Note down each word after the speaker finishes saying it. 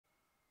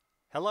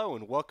Hello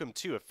and welcome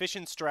to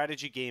Efficient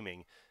Strategy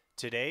Gaming.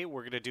 Today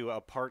we're going to do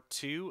a part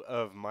 2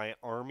 of my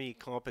army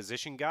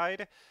composition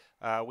guide.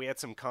 We had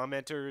some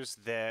commenters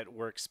that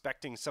were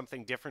expecting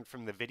something different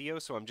from the video,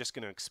 so I'm just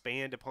going to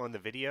expand upon the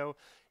video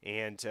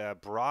and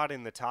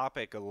broaden the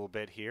topic a little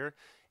bit here.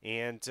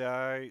 And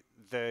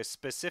the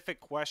specific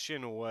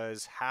question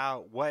was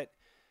what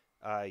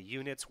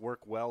units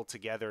work well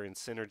together and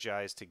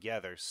synergize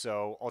together.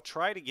 So I'll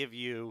try to give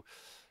you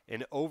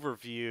an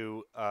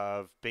overview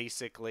of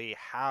basically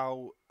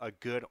how a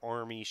good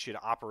army should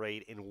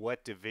operate and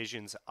what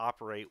divisions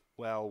operate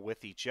well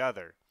with each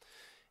other.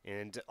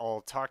 And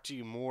I'll talk to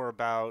you more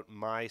about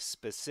my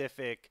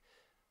specific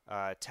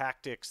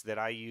tactics that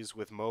I use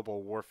with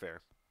mobile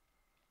warfare.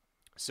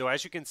 So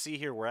as you can see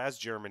here, we're as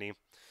Germany,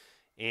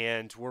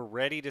 and we're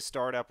ready to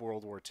start up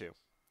World War II.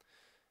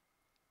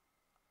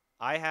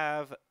 I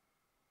have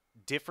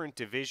different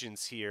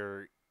divisions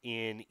here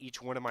in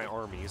each one of my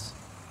armies.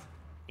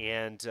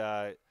 And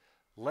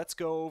let's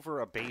go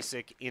over a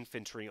basic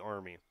infantry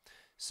army.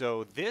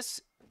 So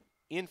this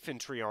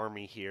infantry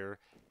army here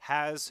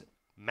has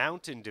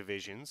mountain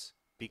divisions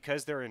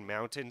because they're in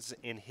mountains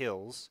and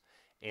hills,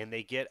 and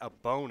they get a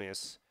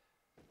bonus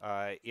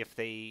if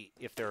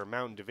they're a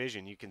mountain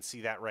division. You can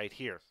see that right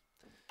here.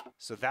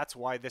 So that's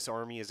why this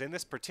army is in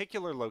this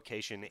particular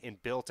location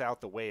and built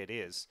out the way it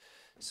is.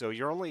 So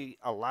you're only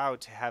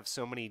allowed to have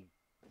so many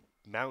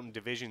mountain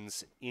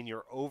divisions in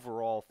your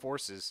overall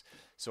forces.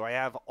 So I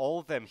have all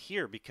of them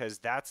here because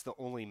that's the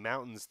only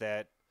mountains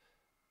that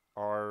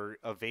are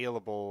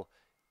available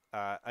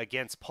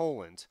against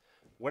Poland.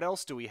 What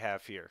else do we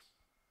have here?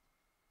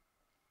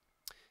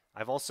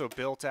 I've also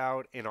built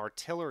out an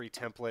artillery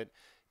template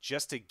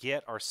just to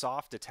get our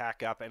soft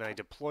attack up, and I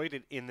deployed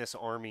it in this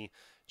army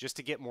just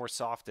to get more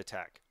soft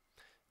attack.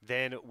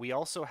 Then we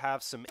also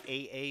have some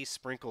AA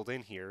sprinkled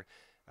in here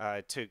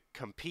to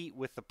compete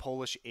with the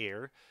Polish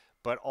air.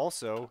 But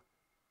also,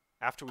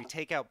 after we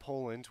take out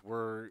Poland,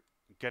 we're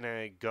going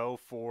to go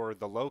for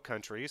the Low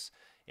Countries,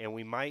 and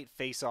we might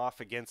face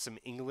off against some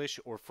English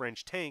or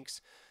French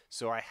tanks.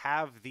 So I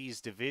have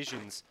these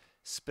divisions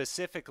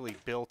specifically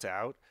built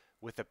out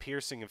with a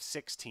piercing of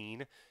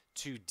 16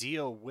 to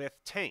deal with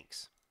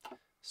tanks.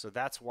 So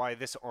that's why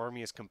this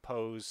army is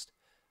composed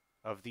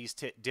of these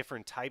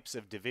different types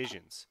of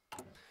divisions.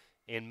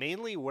 And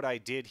mainly what I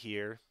did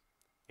here,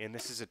 and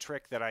this is a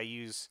trick that I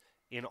use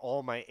in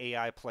all my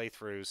AI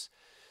playthroughs,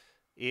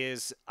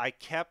 is I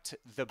kept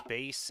the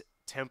base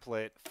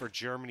template for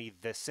Germany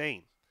the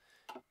same.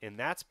 And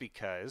that's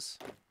because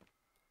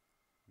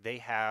they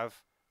have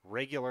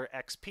regular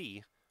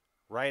XP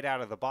right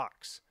out of the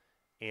box.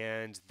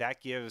 And that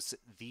gives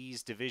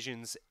these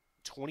divisions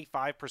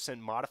 25%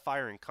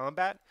 modifier in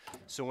combat.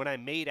 So when I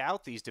made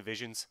out these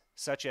divisions,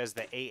 such as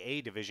the AA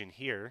division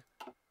here,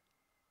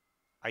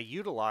 I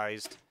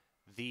utilized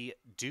the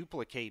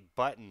duplicate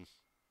button.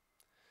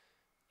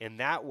 And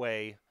that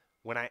way,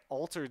 when I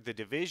altered the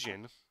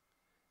division,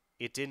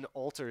 it didn't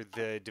alter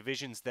the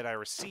divisions that I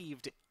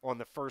received on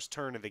the first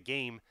turn of the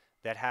game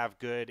that have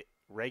good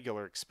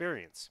regular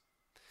experience.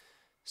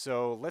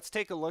 So let's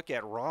take a look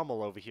at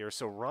Rommel over here.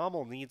 So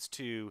Rommel needs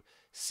to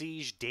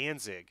siege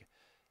Danzig,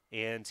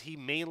 and he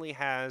mainly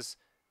has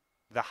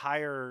the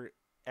higher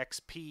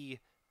XP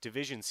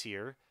divisions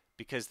here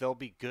because they'll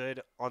be good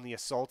on the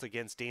assault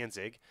against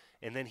Danzig.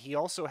 And then he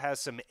also has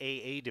some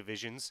AA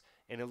divisions,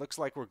 and it looks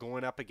like we're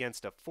going up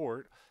against a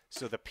fort.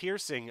 So the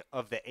piercing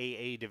of the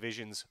AA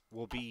divisions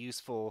will be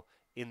useful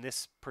in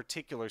this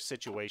particular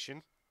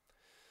situation.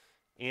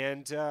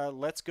 And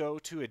let's go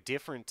to a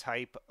different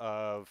type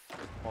of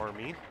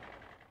army,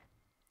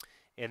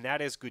 and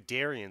that is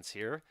Guderian's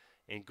here.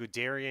 And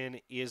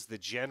Guderian is the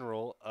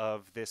general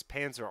of this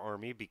Panzer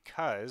army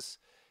because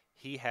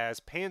he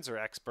has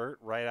Panzer Expert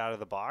right out of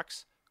the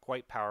box.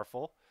 Quite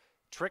powerful.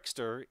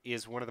 Trickster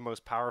is one of the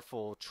most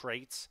powerful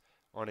traits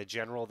on a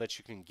general that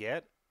you can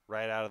get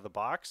right out of the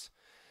box.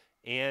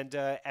 And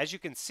as you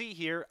can see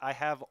here, I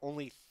have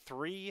only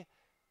 3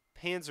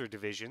 Panzer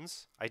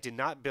divisions. I did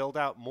not build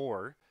out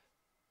more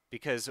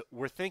because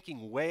we're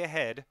thinking way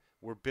ahead.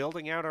 We're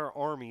building out our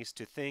armies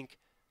to think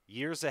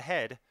years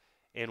ahead.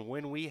 And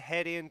when we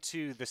head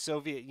into the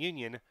Soviet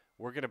Union,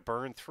 we're going to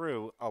burn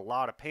through a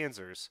lot of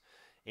Panzers.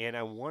 And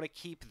I want to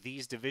keep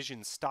these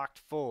divisions stocked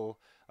full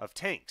of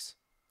tanks.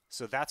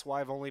 So that's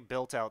why I've only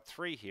built out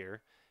 3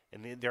 here.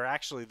 And they're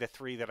actually the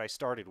 3 that I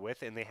started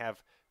with, and they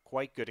have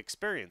quite good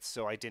experience.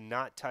 So I did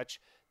not touch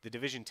the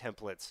division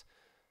templates.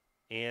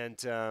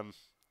 And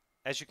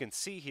as you can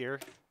see here,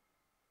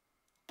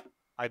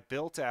 I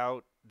built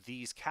out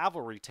these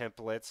cavalry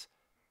templates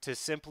to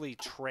simply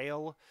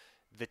trail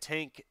the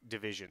tank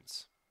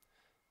divisions.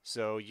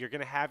 So you're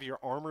going to have your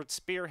armored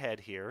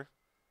spearhead here,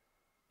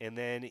 and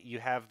then you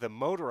have the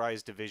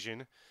motorized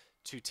division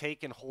to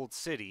take and hold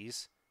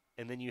cities,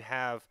 and then you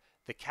have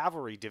the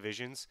cavalry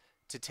divisions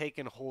to take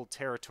and hold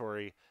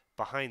territory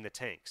behind the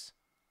tanks.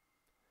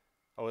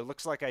 Oh, it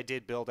looks like I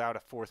did build out a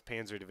 4th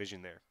Panzer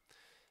Division there.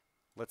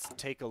 Let's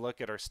take a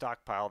look at our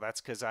stockpile.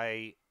 That's because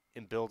I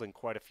am building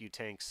quite a few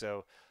tanks,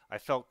 so I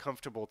felt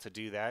comfortable to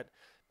do that.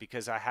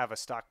 because I have a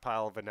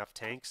stockpile of enough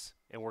tanks,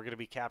 and we're going to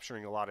be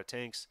capturing a lot of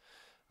tanks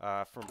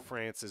from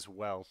France as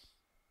well.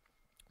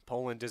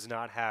 Poland does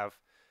not have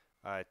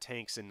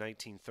tanks in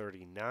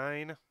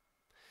 1939.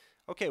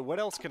 Okay, what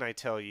else can I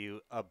tell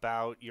you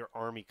about your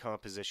army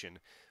composition?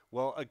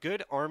 Well, a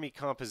good army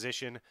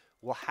composition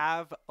will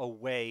have a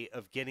way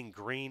of getting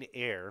green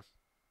air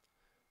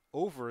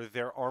over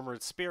their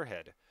armored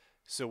spearhead.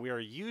 So we are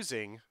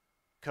using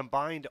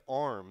combined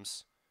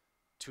arms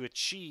to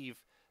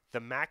achieve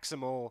the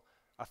maximal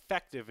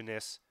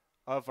effectiveness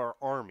of our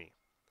army.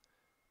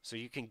 So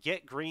you can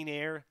get green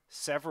air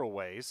several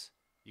ways.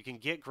 You can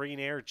get green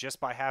air just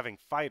by having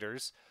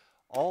fighters.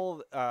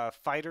 All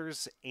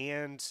fighters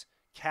and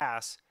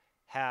CAS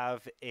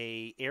have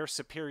a air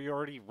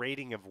superiority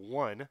rating of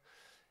 1,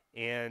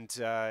 and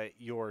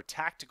your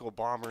tactical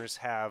bombers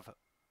have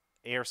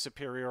air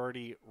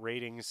superiority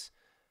ratings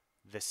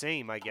the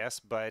same, I guess,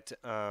 but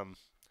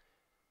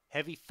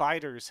heavy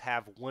fighters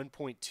have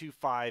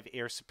 1.25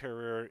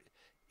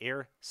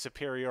 air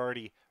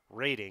superiority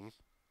rating.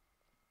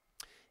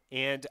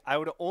 And I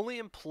would only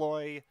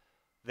employ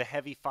the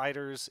heavy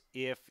fighters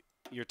if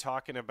you're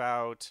talking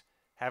about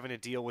having to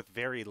deal with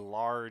very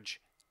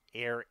large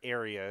air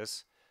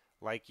areas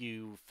like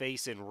you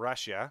face in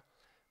Russia.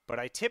 But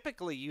I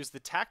typically use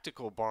the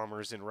tactical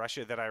bombers in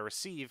Russia that I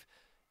receive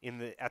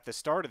at the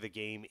start of the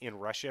game in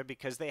Russia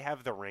because they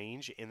have the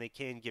range and they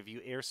can give you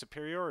air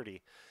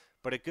superiority.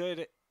 But a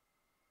good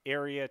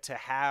area to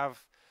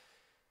have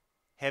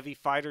heavy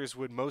fighters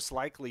would most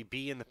likely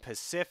be in the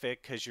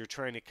Pacific because you're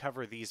trying to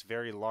cover these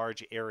very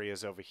large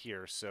areas over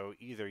here. So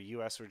either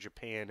US or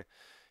Japan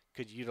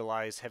could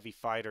utilize heavy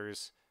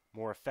fighters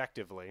more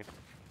effectively.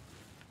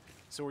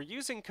 So we're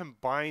using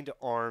combined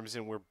arms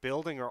and we're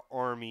building our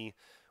army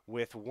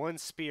with one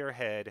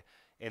spearhead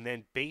and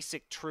then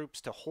basic troops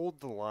to hold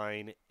the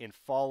line and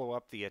follow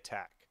up the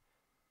attack.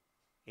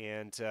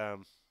 And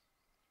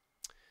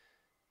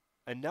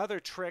another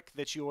trick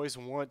that you always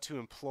want to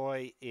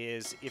employ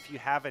is if you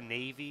have a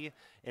navy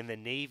and the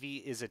navy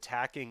is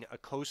attacking a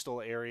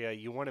coastal area,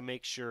 you want to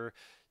make sure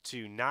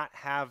to not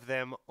have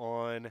them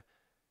on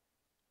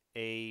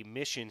a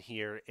mission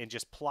here and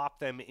just plop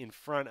them in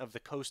front of the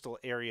coastal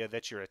area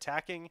that you're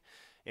attacking,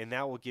 and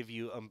that will give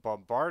you a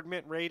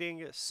bombardment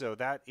rating. So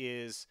that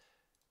is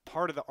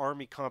part of the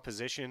army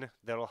composition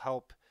that'll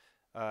help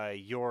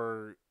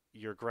your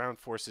ground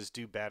forces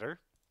do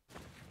better.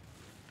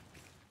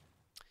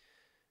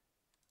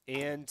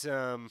 And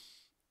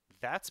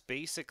that's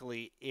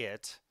basically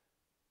it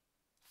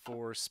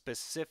for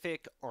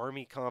specific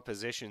army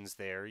compositions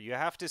there. You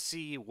have to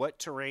see what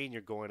terrain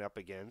you're going up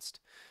against.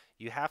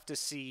 You have to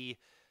see,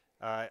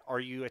 are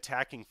you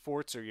attacking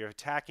forts? Are you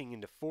attacking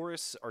into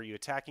forests? Are you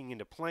attacking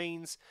into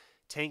plains?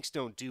 Tanks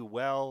don't do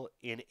well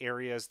in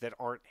areas that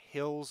aren't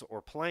hills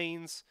or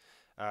plains.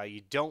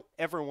 You don't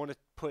ever want to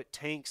put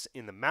tanks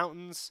in the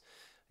mountains.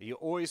 You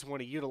always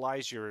want to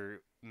utilize your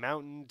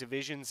mountain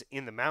divisions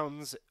in the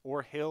mountains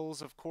or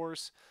hills, of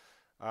course.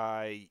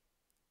 I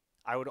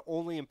would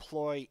only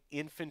employ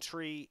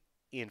infantry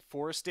in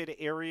forested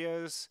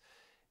areas,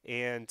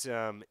 and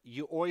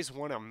you always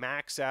want to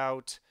max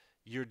out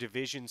your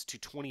divisions to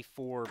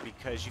 24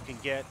 because you can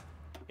get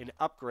an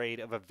upgrade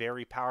of a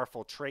very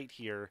powerful trait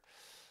here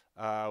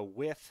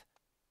with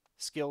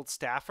skilled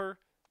staffer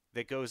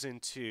that goes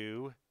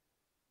into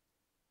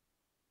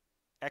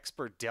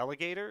expert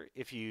delegator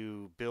if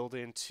you build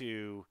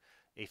into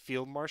a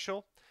field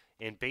marshal,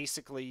 and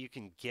basically you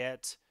can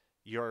get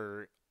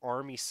your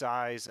army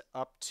size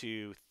up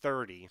to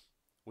 30,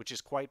 which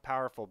is quite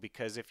powerful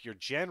because if your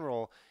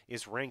general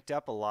is ranked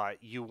up a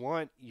lot, you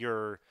want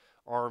your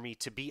army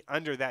to be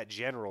under that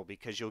general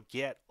because you'll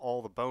get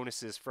all the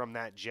bonuses from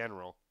that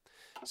general.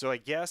 So I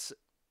guess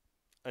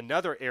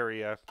another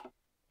area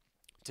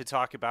to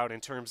talk about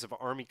in terms of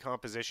army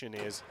composition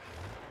is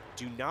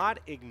do not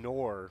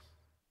ignore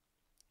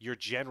your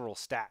general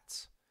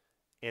stats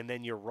and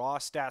then your raw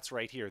stats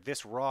right here,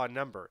 this raw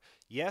number.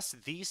 Yes,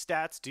 these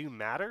stats do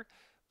matter,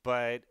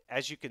 but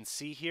as you can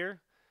see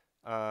here,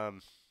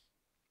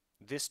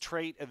 this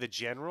trait of the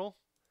general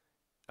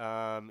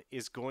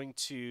is going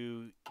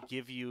to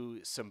give you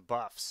some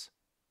buffs.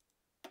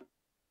 Let's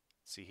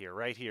see here,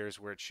 right here is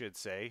where it should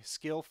say.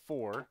 Skill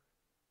 4.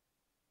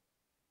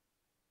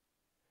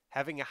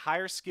 Having a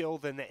higher skill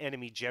than the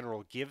enemy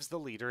general gives the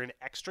leader an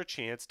extra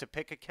chance to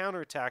pick a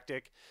counter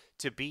tactic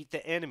to beat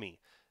the enemy.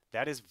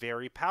 That is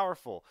very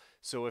powerful.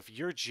 So if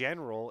your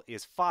general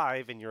is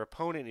 5 and your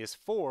opponent is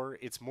 4,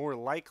 it's more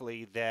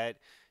likely that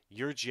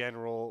your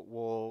general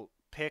will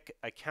pick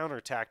a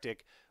counter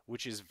tactic,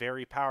 which is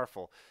very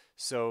powerful.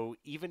 So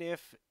even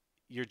if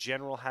your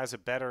general has a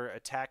better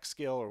attack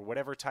skill or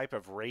whatever type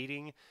of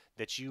rating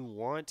that you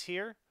want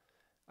here,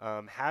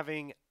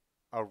 having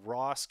a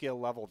raw skill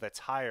level that's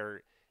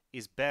higher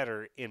is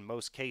better in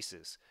most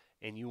cases.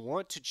 And you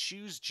want to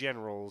choose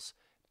generals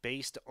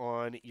based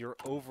on your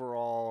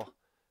overall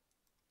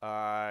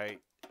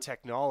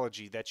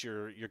technology that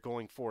you're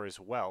going for as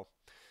well.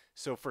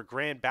 So for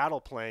Grand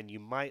Battle Plan, you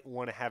might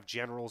want to have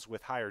generals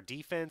with higher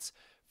defense.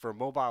 for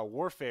mobile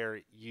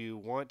warfare, you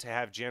want to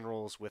have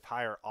generals with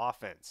higher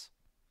offense.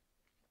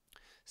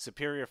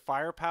 Superior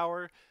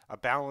firepower, a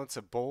balance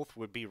of both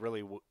would be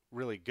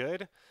really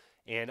good.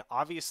 And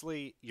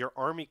obviously, your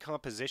army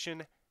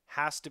composition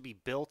has to be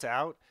built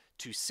out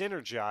to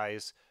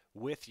synergize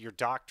with your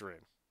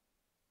doctrine.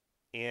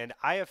 And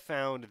I have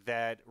found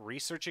that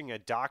researching a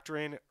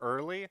doctrine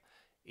early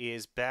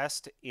is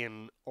best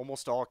in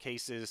almost all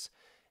cases.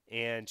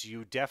 And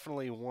you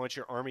definitely want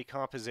your army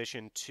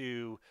composition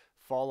to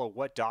follow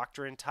what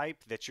doctrine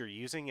type that you're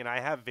using. And I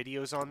have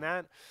videos on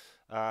that.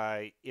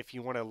 If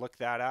you want to look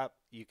that up,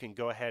 you can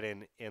go ahead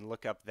and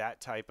look up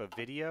that type of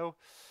video.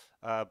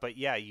 But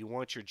yeah, you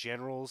want your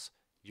generals,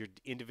 your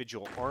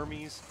individual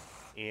armies,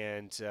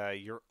 and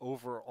your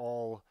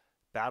overall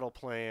battle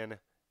plan,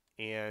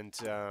 and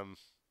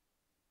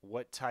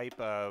what type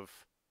of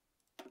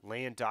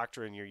land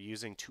doctrine you're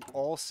using to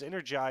all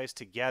synergize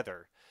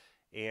together.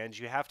 And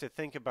you have to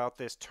think about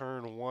this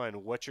turn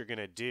one, what you're going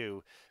to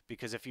do,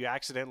 because if you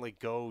accidentally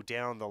go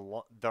down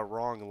the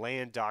wrong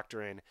land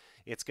doctrine,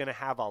 it's going to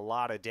have a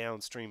lot of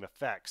downstream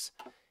effects.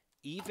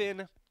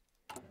 Even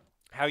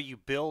how you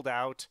build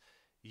out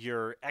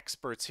your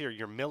experts here,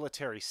 your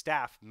military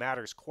staff,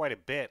 matters quite a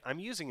bit. I'm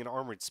using an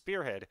armored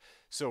spearhead,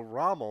 so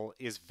Rommel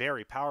is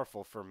very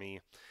powerful for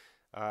me.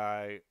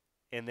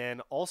 And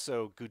then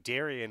also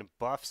Guderian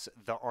buffs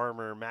the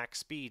armor max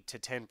speed to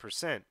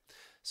 10%.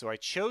 So I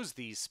chose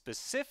these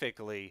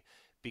specifically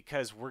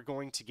because we're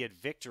going to get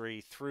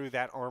victory through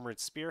that armored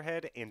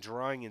spearhead and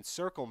drawing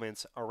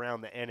encirclements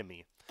around the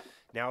enemy.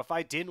 Now, if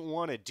I didn't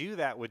want to do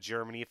that with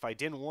Germany, if I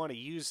didn't want to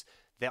use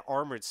the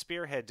armored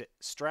spearhead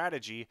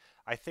strategy,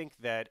 I think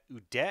that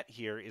Udet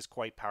here is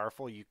quite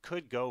powerful. You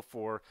could go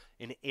for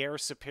an air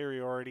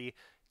superiority,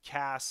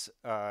 Cass,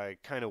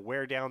 kind of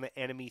wear down the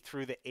enemy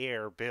through the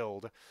air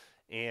build.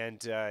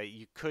 And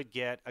you could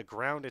get a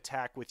ground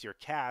attack with your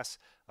Cass,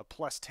 a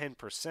plus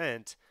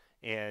 10%,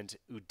 and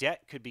Udet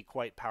could be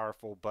quite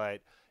powerful,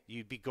 but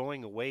you'd be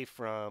going away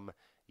from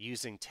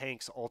using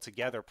tanks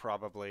altogether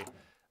probably.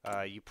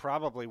 You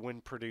probably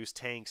wouldn't produce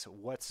tanks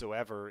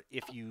whatsoever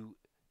if you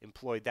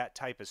employed that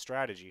type of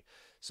strategy.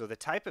 So the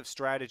type of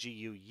strategy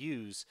you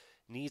use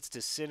needs to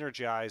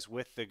synergize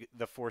with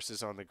the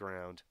forces on the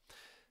ground.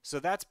 So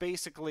that's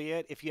basically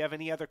it. If you have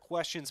any other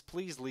questions,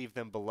 please leave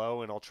them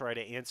below, and I'll try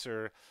to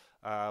answer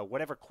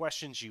whatever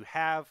questions you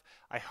have.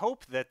 I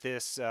hope that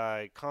this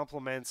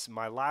complements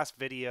my last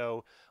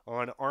video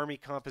on army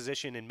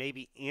composition and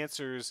maybe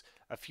answers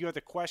a few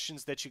other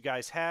questions that you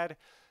guys had.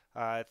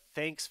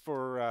 Thanks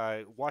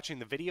for watching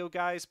the video,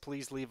 guys.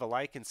 Please leave a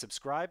like and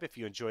subscribe if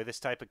you enjoy this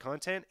type of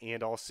content,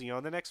 and I'll see you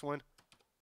on the next one.